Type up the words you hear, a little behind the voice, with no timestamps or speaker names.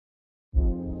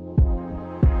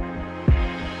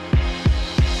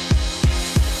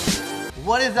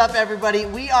What is up, everybody?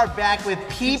 We are back with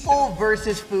People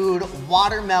versus Food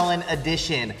Watermelon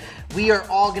Edition. We are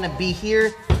all gonna be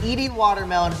here eating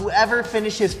watermelon. Whoever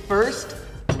finishes first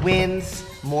wins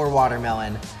more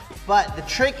watermelon. But the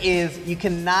trick is you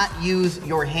cannot use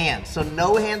your hands. So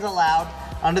no hands allowed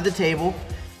under the table.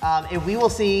 And we will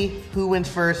see who wins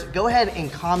first. Go ahead and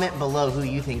comment below who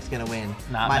you think is gonna win.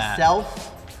 Not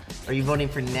Myself, are you voting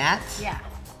for Nat? Yeah,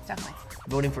 definitely.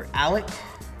 Voting for Alec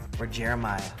or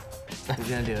Jeremiah? Who's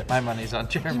gonna do it? My money's on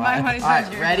Jeremiah. My money's All on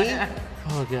right, Jeremiah. ready,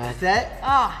 Oh God. set,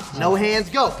 Oh, no hands,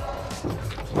 go.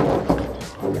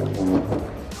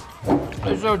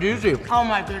 It's so juicy. oh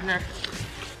my goodness.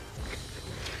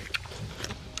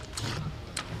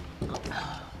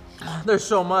 There's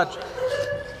so much.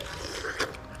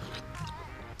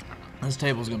 This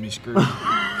table's gonna be screwed.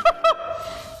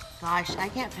 Gosh, I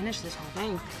can't finish this whole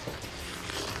thing.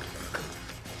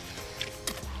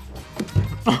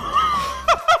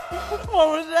 What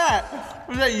was that?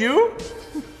 Was that you?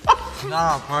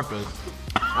 Not on purpose.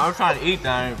 I was trying to eat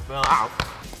that and it fell out.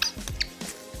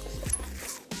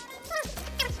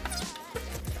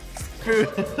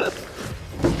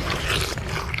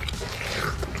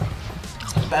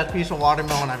 Best piece of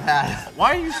watermelon I've had.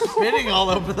 Why are you spitting all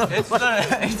over the place?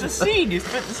 It's a seed. You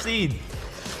spit the seed.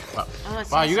 Oh, it Wow,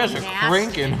 smells you guys so are nasty.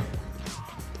 cranking.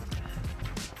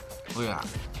 Look at that.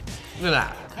 Look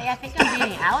at that. Hey, I think I'm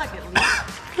beating Alec at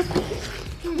least.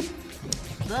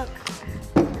 Look.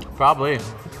 Probably.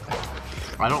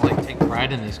 I don't like take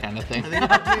pride in these kind of things. I think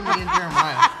it's between me and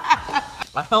Jeremiah.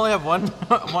 I only have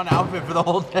one outfit for the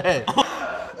whole day.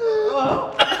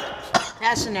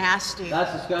 That's nasty.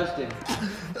 That's disgusting.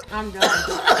 I'm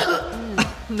done.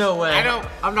 No way.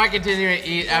 I'm not continuing to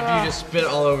eat after you just spit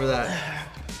all over that.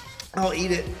 I'll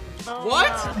eat it.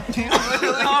 What?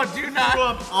 No, do not.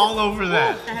 Up all over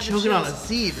that. I have Choking on a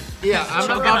seed. Yeah, I'm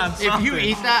Choking about, on if you something.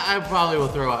 eat that, I probably will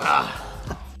throw up.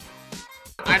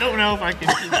 I don't know if I can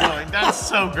keep going. That's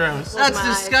so gross. That's my-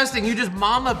 disgusting. You just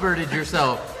mama birded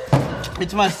yourself.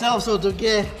 It's myself, so it's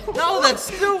okay. No, that's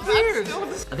still weird.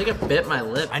 I think I bit my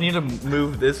lip. I need to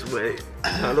move this way.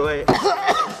 How do I?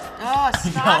 Oh,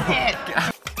 stop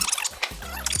it.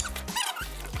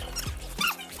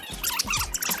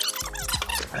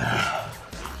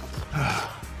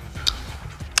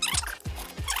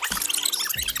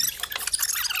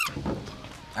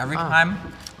 Every time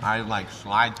I like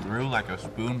slide through like a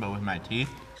spoon, but with my teeth.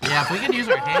 Yeah, if we can use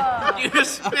our hand. You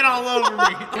just spit all over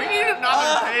me. We need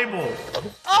another table.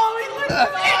 Oh, he looked at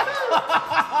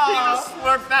You just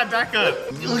slurp that back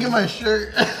up. Look at my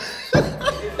shirt.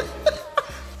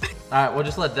 All right, we'll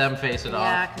just let them face it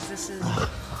Yeah, off. because this is.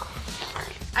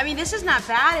 I mean, this is not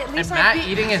bad. At And least Matt I beat.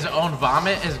 eating his own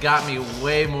vomit has got me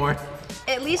way more.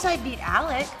 At least I beat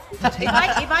Alec.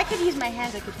 if I could use my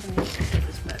hands, I could finish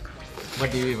this book.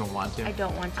 But do you even want to? I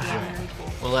don't want to. I'm very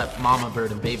full. We'll let mama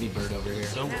bird and baby bird over here.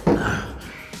 So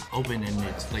open and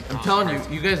it's like. I'm telling you,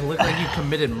 you guys look like you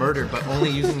committed murder, but only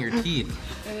using your teeth.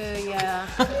 Yeah.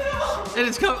 And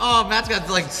it's coming. Oh, Matt's got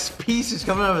like pieces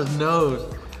coming out of his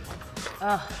nose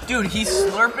Dude, he's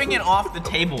slurping it off the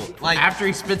table. Like after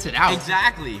he spits it out.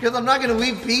 exactly. Because I'm not gonna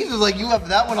leave pieces like you left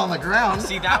that one on the ground.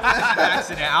 See, that was an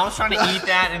accident. I was trying to eat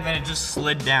that and then it just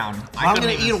slid down. I'm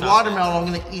gonna eat a watermelon,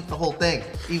 I'm gonna eat the whole thing,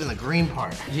 even the green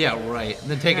part. Yeah, right.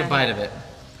 Then take a bite of it.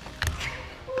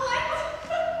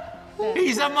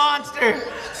 He's a monster.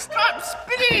 Stop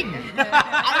spitting.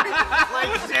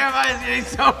 Like Jeremiah's getting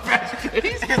so frustrated.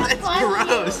 It's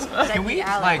gross. Can we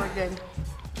Alec, like we're good.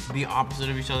 be opposite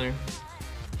of each other?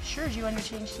 Sure, do you want to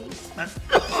change seats? Here,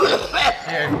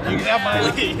 you can have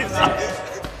mine. Please.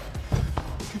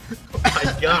 Oh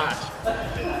my gosh.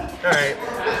 All right.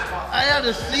 I had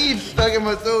a seed stuck in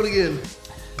my throat again.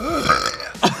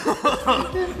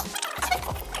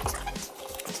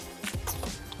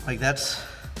 Like that's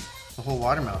the whole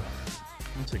watermelon.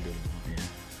 That's a good one.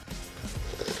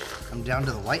 Yeah. I'm down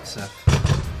to the white stuff.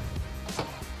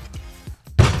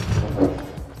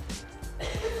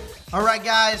 All right,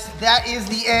 guys, that is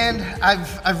the end.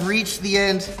 I've reached the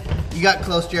end. You got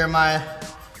close, Jeremiah.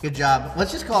 Good job.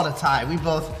 Let's just call it a tie. We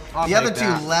both. I'll the other take two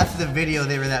that. left the video.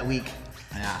 They were that weak.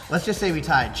 Yeah. Let's just say we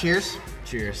tied. Cheers.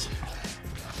 Cheers.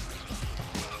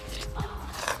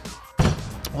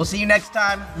 We'll see you next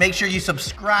time. Make sure you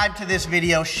subscribe to this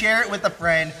video, share it with a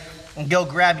friend, and go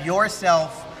grab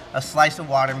yourself a slice of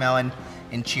watermelon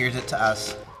and cheers it to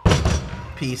us.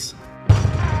 Peace.